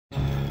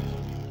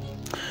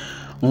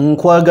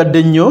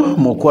Nkwagadde nnyo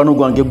mukwano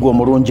gwange gwo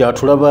omulungi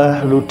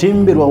atulaba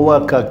lutimbe lwa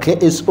waka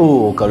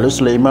KSO Kalule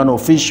Sulaiman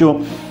official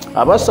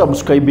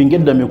abasubscribing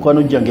edda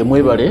mikwano gyange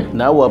mwebale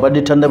naawe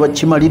abadde tannaba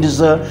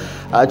kimaliriza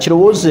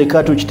kirowooze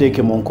katu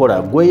kiteeke mu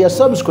nkola gwe ya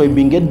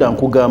subscribing edda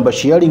nkugamba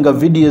sharinga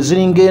video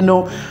eziringa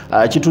eno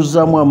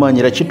kituzaamu amaanyi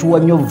era kituwa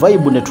nnyo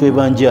vibe ne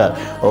twebanja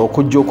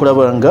okujja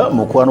okulaba nga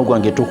mukwano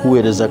gwange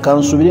tukuweereza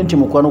kansuubire nti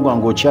mukwano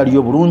gwange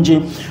okyaliyo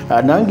bulungi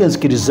nange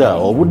nzikiriza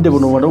obudde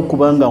buno wano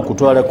okubanga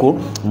nkutwalako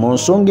mu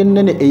nsonga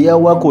ennene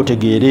eyawaako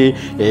otegeere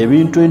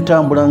ebintu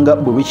entambula nga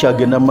bwe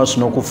bikyagenda mu maaso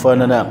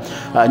n'okufaanana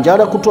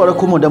njala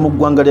kutwalako munda mu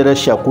ggwanga lya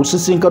Russia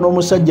kusisinkana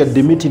omusajja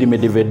Dmitry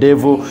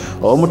Medvedev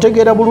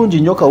omutegeera bulungi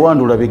nnyo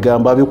kawandula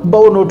bigambo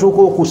abikubawo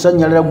n'otuuka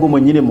okusanyalira gwe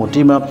mwennyini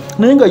mutima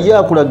naye nga ye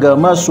akulaga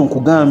amaaso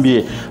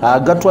nkugambye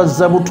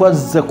agatwazza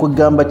butwazza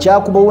kwegamba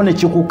kyakubawo ne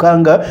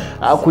kikukanga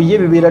akuye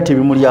ebibeera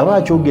tebimuli aba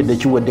akyogedde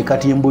kiwedde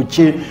katimbu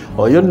ki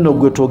oyo nno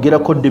gwe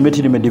twogerako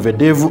Dmitry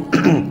Medvedev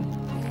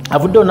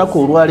avudde olunaku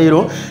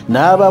olwaleero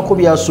n'abaako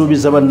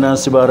byasuubiza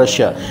bannansi ba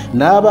Russia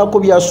n'abaako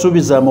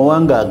byasuubiza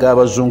amawanga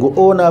ag'abazungu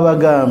ono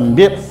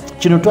abagambye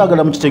kino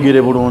twagala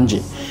mukitegeere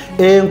bulungi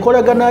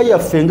enkolagana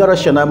yaffe nga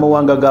Russia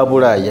n'amawanga ga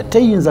Bulaaya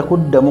teyinza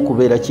kuddamu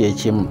kubeera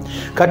kyekimu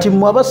kati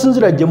mmwe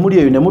abasinzira gye muli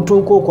eyo ne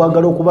mutuuka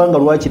okwagala okubanga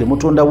lwakiri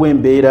mutondawo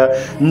embeera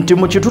nti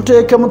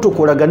mukituteekemu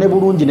tukolagane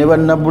bulungi ne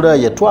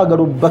bannabulaaya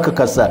twagala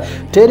obbakakasa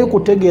teri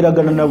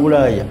kutegeeragana na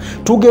Bulaaya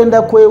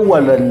tugenda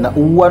kwewalana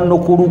wano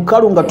ku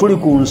lukalu nga tuli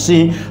ku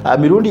nsi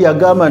mirundi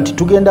yagamba nti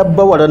tugenda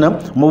bawalana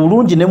mu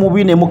bulungi ne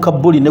mubi ne mu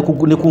Kabuli ne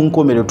ku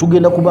nkomero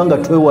tugenda kubanga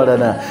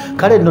twewalana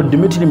kale no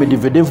Dmitry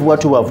Medvedev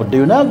watu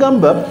bavuddeyo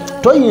n'agamba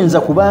toyinza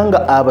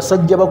kubanga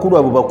abasajja bakulu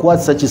abo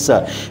bakwasa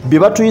kisa bye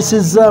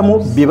batuyisizaamu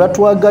bye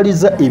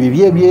batwagaliza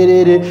ebibye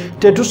ebyerere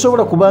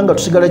tetusobola kubanga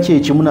tusigala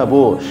kyekimu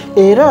nabo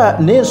era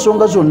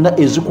n'ensonga zonna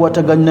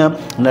ezikwataganya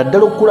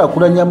naddala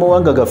okukulaakulanya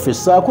amawanga gaffe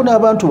saako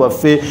n'abantu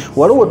baffe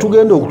waliwo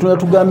tugenda okutunda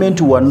tugambe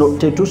nti wano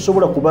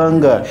tetusobola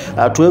kubanga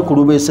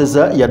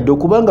twekulubeeseza yadde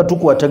okubanga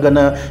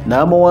tukwatagana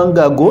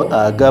n'amawanga ago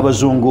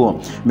ag'abazungu.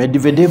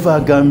 Medvedev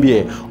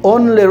agambye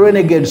only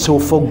renegades who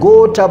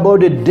forgot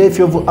about the death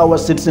of our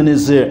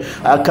citizens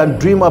can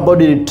dream about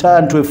the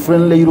return to a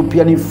friendly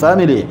European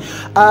family.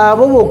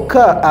 Abo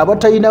bokka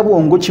abatalina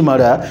bwongo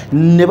kimala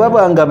ne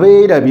babanga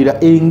beerabira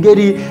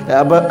engeri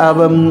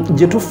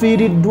gye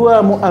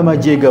tufiiriddwamu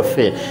amagye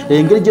gaffe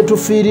engeri gye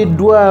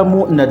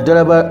tufiiriddwamu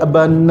naddala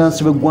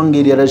bannansi b'eggwanga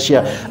erya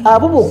Russia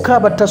abo bokka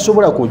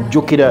abatasobola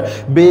kujjukira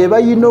be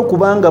balina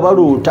okubanga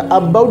baloota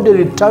about the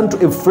return to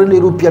a friendly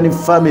European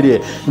family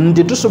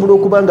nti tusobola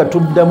okubanga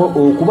tuddamu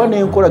okuba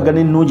n'enkolagana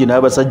ennungi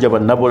n'abasajja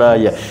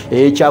bannabulaaya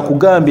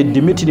ekyakugambye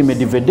Dmitry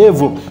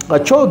Medvedev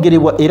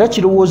akyogerebwa era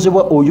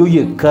kirowoozebwa oyo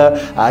yekka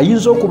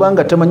ayinza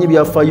okubanga tamanyi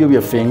byafaayo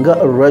byaffe nga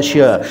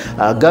Russia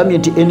agambye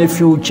nti in a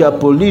future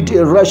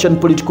Russian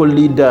political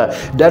leader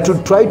that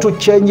will try to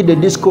change the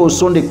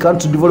discourse on the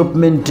country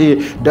development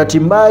that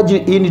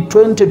emerged in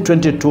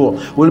 2022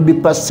 will be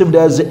perceived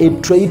as a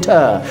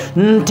traitor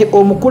nti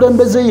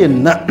omukulembeze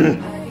yenna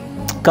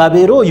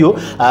kabeera oyo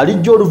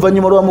alijja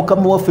oluvannyuma lwa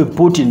mukama waffe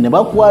Putin ne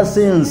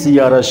bakwasa ensi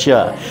ya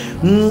Russia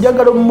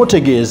njagala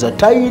omumutegeeza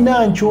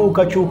talina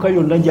nkyukakyuka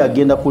yonna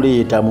gy'agenda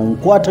kuleeta mu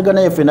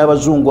nkwatagana yaffe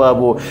n'abazungu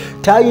abo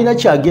talina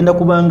kyagenda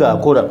kubanga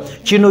akola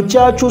kino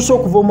kyakyusa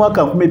okuva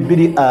omwaka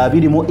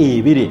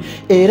 2022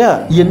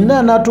 era yenna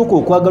anaatuuka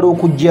okwagala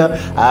okujja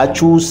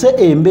akyuse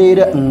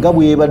embeera nga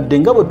bwebadde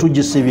nga bwe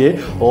tugisibye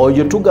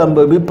oyo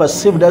tugamba be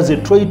perceived as a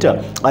traitor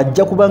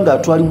ajja kubanga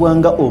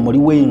atwalibwanga omuli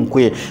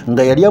w'enkwe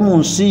nga yalya mu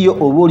nsi yo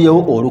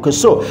obuulyawo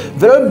olukeso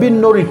there be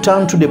no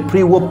return to the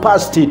pre-war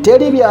past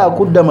teri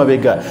byakudda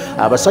mabega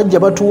abasajja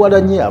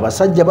batuwalanye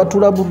abasajja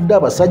batulabudde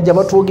abasajja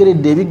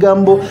batwogeredde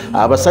ebigambo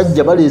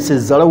abasajja baleese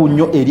ezzalawu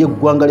nnyo eri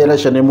eggwanga lya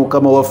Russia ne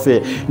mukama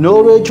waffe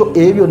n'olwekyo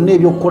ebyo byonna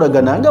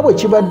ebyokukolagana nga bwe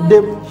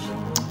kibadde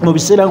mu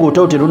biseera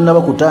ng'otawo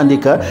terunnaba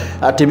kutandika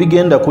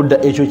tebigenda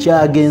kudda ekyo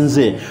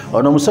kyagenze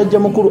ono omusajja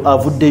mukulu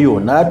avuddeyo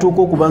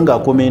n'atuuka okubanga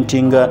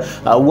akomentinga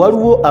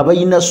waliwo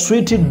abayina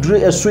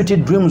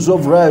sweet dreams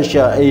of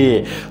Russia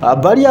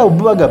bali abo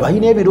babaga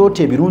balina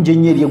ebirooto ebirungi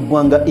ennyo eri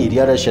eggwanga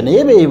erya Russia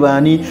naye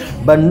beebaani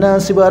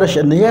bannansi ba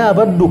Russia naye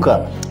abadduka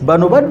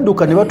bano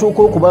badduka ne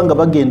batuuka okubanga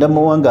bagenda mu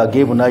mawanga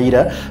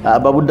ag'ebunaayira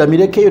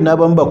babuddamireko eyo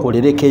n'abamu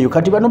bakolereko eyo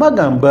kati bano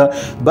bagamba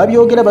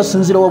babyogera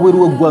basinzira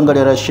wabweru w'eggwanga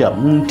lya Russia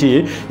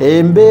nti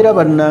embeera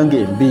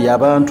bannange mbi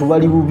abantu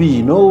bali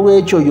bubi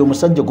n'olwekyo oyo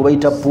omusajja gwe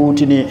bayita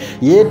Putin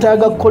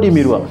yeetaaga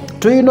kukolimirwa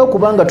tulina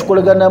okubanga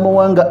tukolagana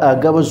amawanga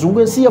ag'abazungu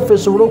ensi yaffe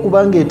esobole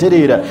okubanga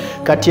etereera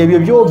kati ebyo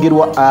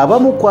byogerwa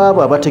abamu ku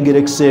abo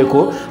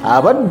abategerekiseeko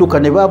abadduka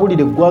ne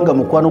baabulira eggwanga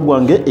mukwano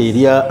gwange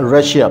erya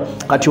Russia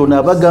kati ono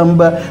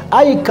abagamba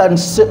I can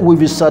say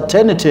with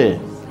certainty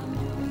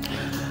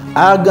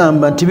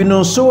agamba nti bino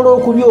nsobola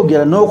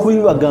okubyogera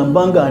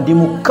n'okubibagamba nga ndi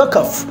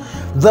mukakafu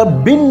there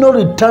been no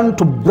return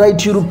to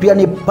bright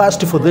European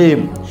past for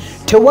them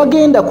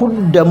tewagenda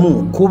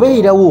kuddamu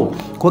kubeerawo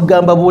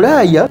kwegamba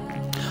Bulaaya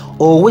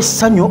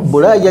ow'essanyu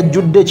Bulaaya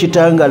ajjudde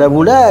ekitangala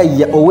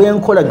Bulaaya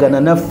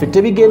ow'enkolagana naffe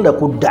tebigenda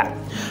kudda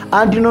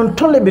and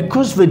not only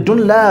because they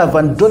don't love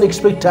and don't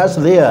expect us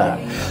there.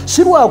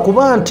 Sirwa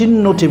kuba nti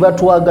nno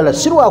tebatwagala,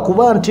 sirwa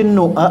kuba nti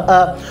nno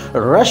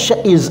Russia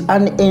is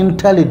an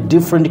entirely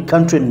different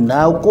country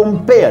now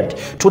compared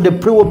to the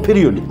pre-war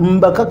period.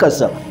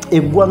 Mbakakasa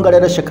eggwanga lya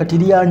Russia kati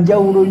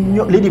lyanjawulo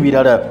nnyo, liri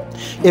birala.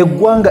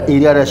 Eggwanga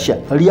erya Russia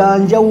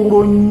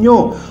lyanjawulo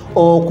nnyo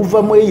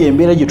okuva mu eyo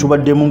embeera gye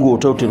tubaddemu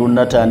ng'otalo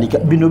terunnatandika.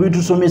 Bino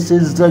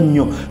bitusomesezza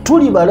nnyo,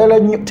 tuli balala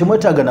nnyo,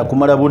 temwetaaga na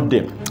kumala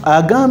budde.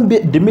 Agambye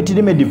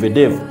Dmitry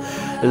Medvedev,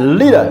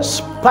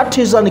 leaders,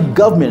 parties and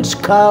governments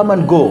come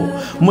and go.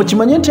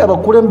 Mukimanye nti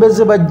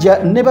abakulembeze bajja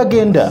ne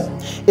bagenda,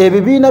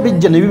 ebibiina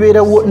bijja ne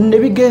bibeerawo ne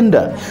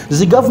bigenda,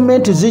 zi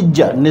gavumenti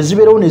zijja ne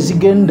zibeerawo ne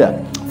zigenda.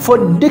 For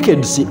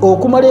decades,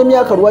 okumala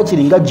emyaka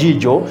lwakiri nga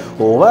jijo,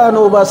 oba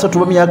n'oba 3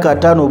 oba myaka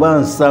 5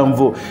 oba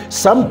 7,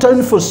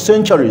 sometimes for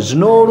centuries,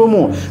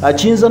 n'olumu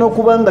akiyinza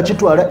n'okuba nga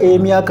kitwala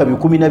emyaka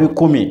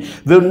 10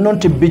 will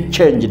not be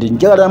changed.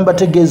 Njagala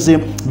mbategeeze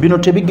bino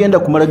tebigenda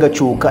kumala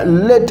gakyuka,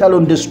 let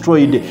alone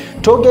destroyed.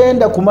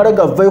 Togenda kumala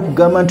gavayo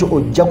kugamba nti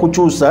ojja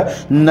kukyusa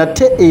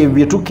nate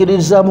ebyo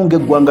tukkirizaamu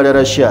ng'eggwanga lya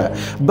Russia.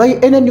 By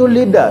any new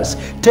leaders,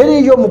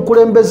 teriyo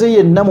mukulembeze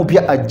yenna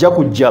mupya ajja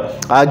kujja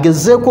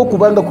agezeeko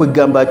okubanga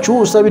kwegamba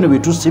akyusa bino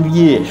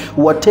bitusibye,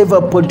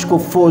 whatever political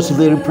force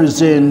they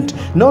represent,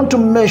 not to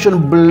mention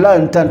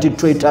blunt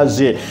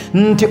anti-traitors,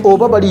 nti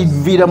oba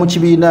baliviira mu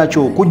kibiina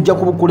kyo kujja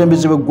ku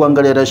bukulembeze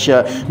bw'eggwanga lya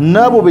Russia,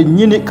 n'abo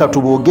bennyini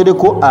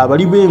katuboogereko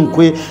abali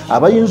b'enkwe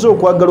abayinza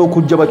okwagala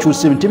okujja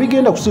bakyuse ebintu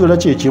bigenda kusigala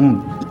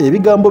kyekimu.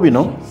 Ebigambo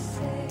bino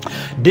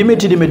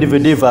Dmitry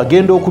Medvedev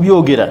agenda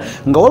okubyogera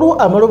nga waliwo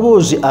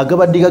amaloboozi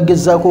agabadde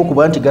gagezaako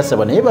okuba nti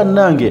gasaba naye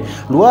bannange,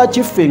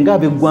 lwaki ffe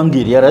ng'abeggwanga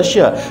erya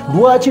Russia,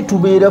 lwaki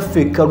tubeera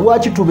ffekka,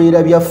 lwaki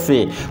tubeera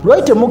byaffe,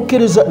 lwaki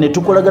temukkiriza ne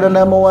tukolagana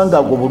n'amawanga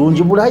ago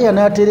bulungi? Bulaaya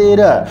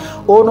n'atereera.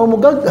 Ono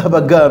omugagga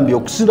bagambye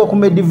okusinza ku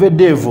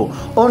Medvedev,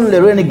 only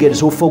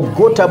renegades who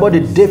forgot about the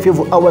death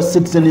of our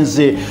citizens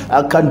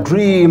can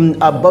dream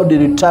about the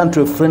return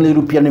to a friendly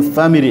European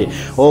family.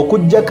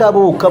 Okujjako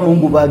abo bokka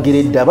Mungu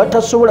baageredde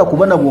abatasobola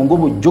kuba na bwongo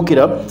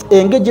bujjukira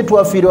engeri gye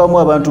twafiirwamu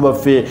abantu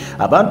baffe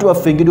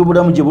engeri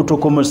obulamu gye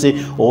butokomose,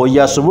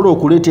 oyo asobola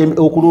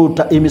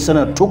okuloota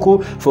emisana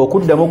ttuku fe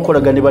okuddamu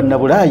okukolagana ne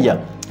bannabulaaya.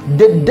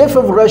 The death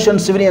of Russian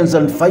civilians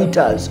and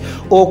fighters,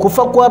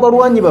 okufa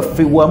kw'abalwanyi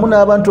baffe wamu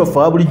n'abantu baffe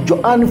abulijjo,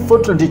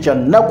 unfortunately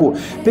kyannaku,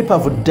 people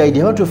have died,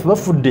 abantu baffe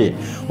bafudde.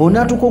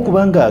 Onaatuka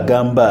okubanga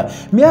agamba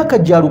myaka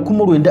gya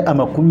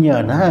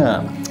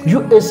 1940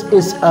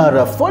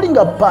 USSR falling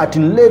apart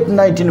in late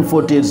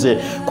 1940s,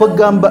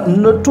 kwagamba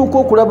notuuka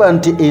okulaba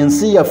nti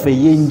ensi yaffe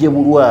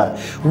yenjebulwa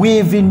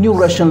with new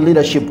Russian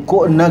leadership.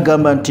 Ko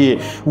nagamba nti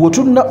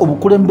wetulina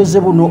obukulembeze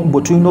buno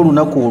bwe tulina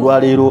olunaku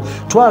olwaleero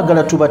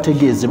twagala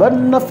tubategeeze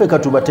bannaffe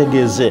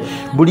katubategeeze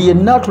buli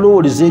yenna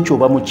atulowooleza ekyo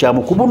oba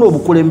mukyamu ku buno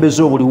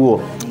obukulembeze obuliwo.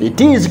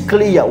 It is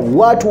clear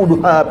what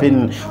would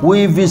happen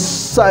with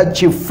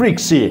such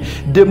freaks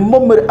the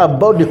moment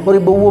about the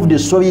horrible war of the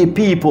Soviet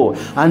people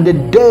and the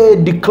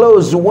dead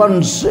close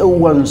ones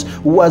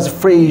was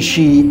fresh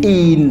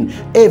in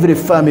every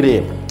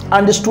family.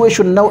 And the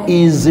situation now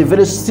is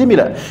very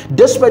similar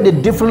despite the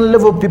different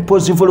level of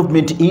people's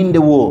involvement in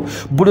the war.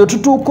 Buli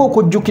tutuuka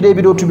okujjukira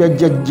ebirooto bya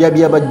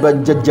jjajja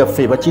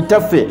bajjajjaffe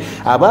bakitaffe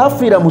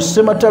abaafiira mu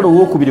ssematalo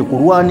owookubiri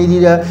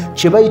kulwanirira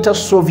kye bayita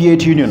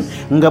Soviet Union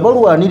nga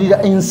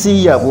balwanirira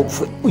ensi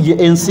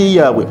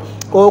yaabwe.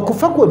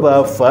 Okufa kwe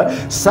baafa,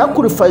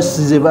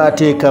 sacrifices ze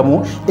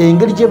baateekamu,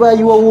 engeri gye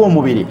baayiwawo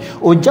omubiri,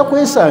 ojja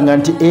kwesanga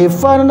nti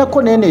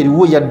efaananako neeno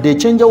eriwo yadde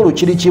ekyenjawulo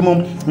kiri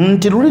kimu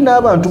nti luli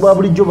n'abantu ba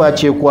bulijjo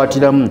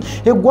bakyekwatiramu.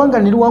 Eggwanga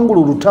ne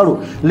liwangula olutalo,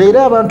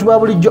 leero abantu ba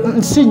bulijjo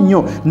si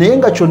nnyo naye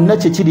nga kyonna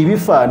kye kiri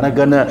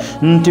bifaanagana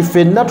nti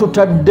ffenna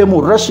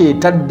tutaddemu, Russia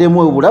etaddemu,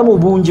 obulamu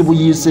bungi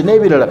buyiise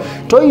n'ebirala.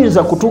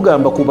 Toyinza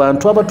kutugamba ku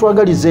bantu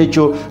abatwagaliza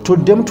ekyo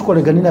tuddemu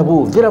tukolagane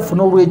nabo. Therefore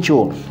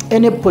n'olwekyo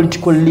any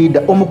political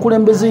leader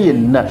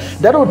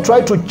that will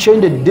try to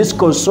change the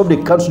discourse of the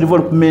country's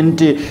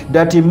development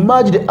that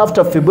emerged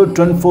after February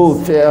 24,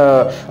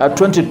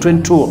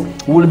 2022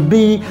 will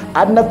be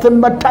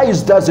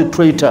anathematized as a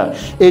traitor.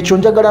 Ekyo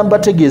njagala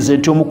mbategeeze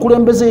nti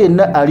omukulembeze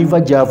yenna aliva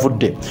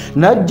gy'avudde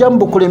n'ajja mu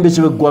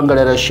bukulembeze bw'eggwanga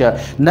lya Russia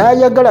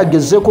n'ayagala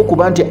agezeeko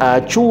kuba nti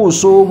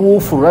akyusa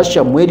obuufu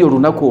Russia mu eri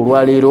olunaku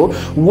olwaleero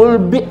will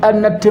be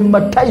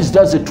anathematized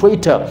as a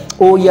traitor.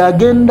 Oyo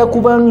agenda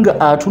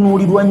kubanga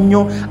atunuulirwa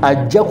nnyo,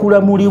 ajja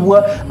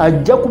kulamulibwa,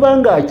 ajja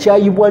kubanga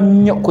akyayibwa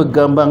nnyo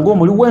kwegamba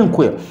ng'omuli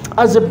w'enkwe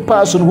as a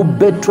person who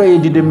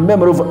betrayed the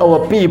memory of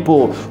our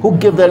people who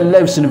gave their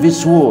lives in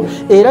this war.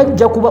 Era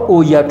ajja kuba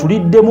oyo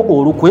atuliddemu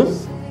olukwe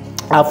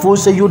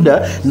afuuse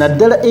Yuda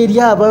naddala eri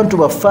abantu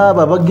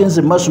bafaaba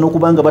bagenze maaso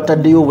n'okubanga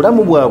bataddeyo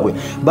obulamu bwabwe.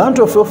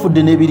 Bantu baffe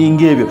bafudde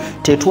n'ebiringa ebyo,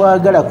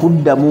 tetwagala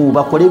kuddamu,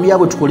 bakole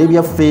byabwe tukole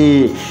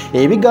byaffe.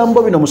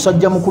 Ebigambo bino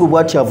musajja mukulu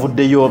bw'ati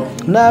avuddeyo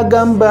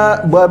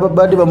n'agamba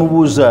badde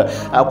bamubuuza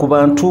ku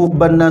bantu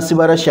bannansi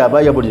ba Russia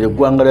abaayabulira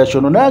eggwanga lya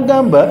kyono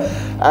n'agamba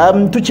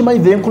tukimanyi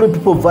they include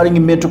people varying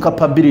mental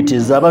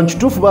capabilities. Abantu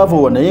kituufu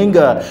baava naye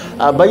nga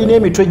balina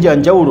emitwe gya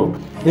njawulo.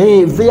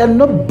 They are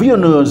not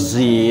billionaires,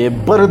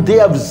 but they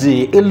have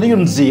the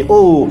aliens,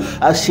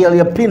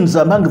 Asialia pins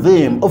among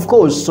them, of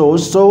course,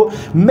 so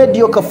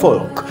mediocre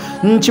folk.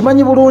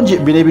 Nchimanyi bulungi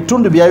bino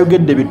ebitundu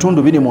byayogedde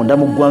bitundu biri munda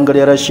mu ggwanga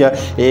lya Russia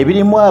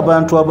ebirimu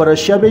abantu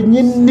abarasha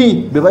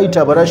bennyini be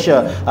bayita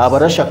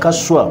abarasha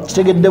kaswa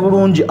kitegedde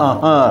bulungi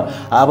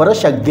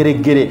abarasha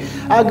geregere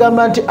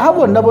agamba nti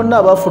abo bonna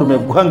abafuluma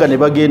eggwanga ne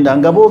bagenda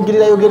nga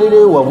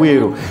boogererayogerereyo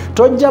wabweru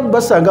tojja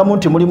basangamu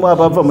nti mulimu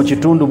abava mu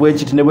kitundu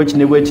bwekiti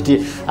ne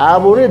bwekiti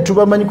abo olw'e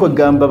tubamanyi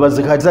kwegamba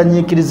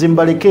bazikazanyiikirize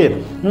mbaleke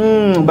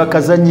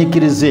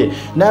bakazanyiikirize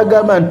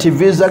n'agamba nti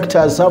these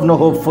actors have no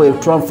hope for a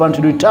triumphant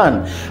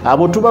return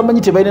abo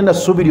tubamanyi tebalina na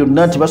ssuubi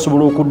lyonna nti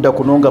basobola okudda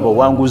kuno nga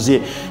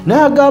bawanguze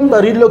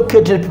n'agamba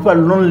relocated people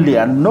lonely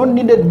and not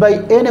needed by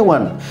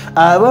anyone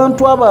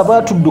abantu abo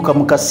abaatudduka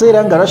mu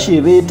kaseera nga Russia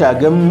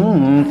ebeetaaga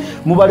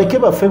mubaleke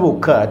bafe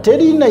bokka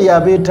terina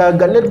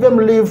yabeetaaga let them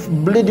live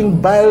bleeding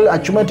bile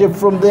accumulated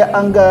from their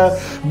anger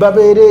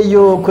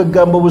babeereeyo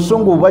kwegamba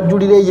obusungu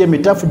bubajjulireeyo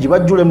emitafu gye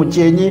bajjule mu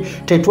kyenyi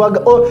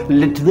tetwaga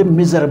let them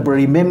miserable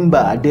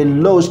remember they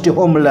lost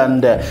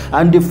homeland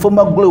and the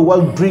former glory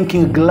while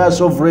drinking a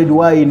glass of red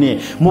wine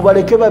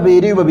mubaleke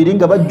babeereyo babiri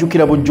nga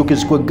bajjukira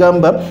bujjukizi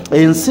kwegamba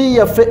ensi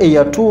yaffe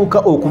eyatuuka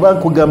okuba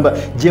nkugamba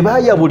gye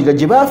baayabulira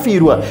gye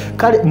baafiirwa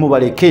kale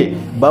mubaleke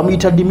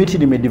bamuyita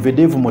Dimitri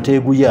Medvedev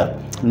muteeguya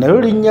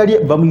nayo linnya lye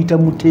bamuyita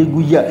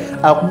muteeguya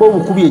akuba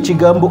obukubi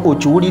ekigambo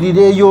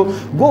okiwulirireeyo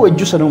gwe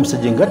wejjusa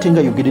n'omusajja ngate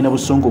nga yogere na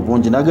busongo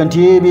bungi naga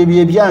nti ebyo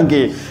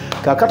ebyange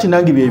kakati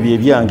nange byebyo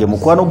ebyange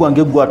mukwano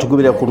gwange gwe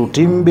atugoberera ku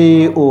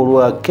lutimbe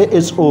olwa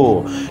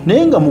KSO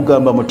naye nga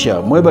mugamba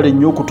mutya mwebale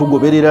nnyo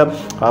okutugoberera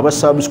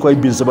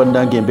abasubscribers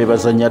bannange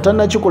embebazanya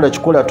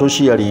tannakikola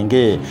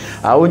toshiyalinge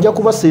awo nja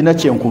kuba sirina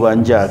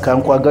kyenkubanja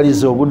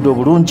kankwagaliza obudde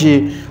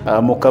obulungi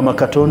Mukama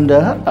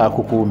Katonda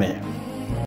akukuume.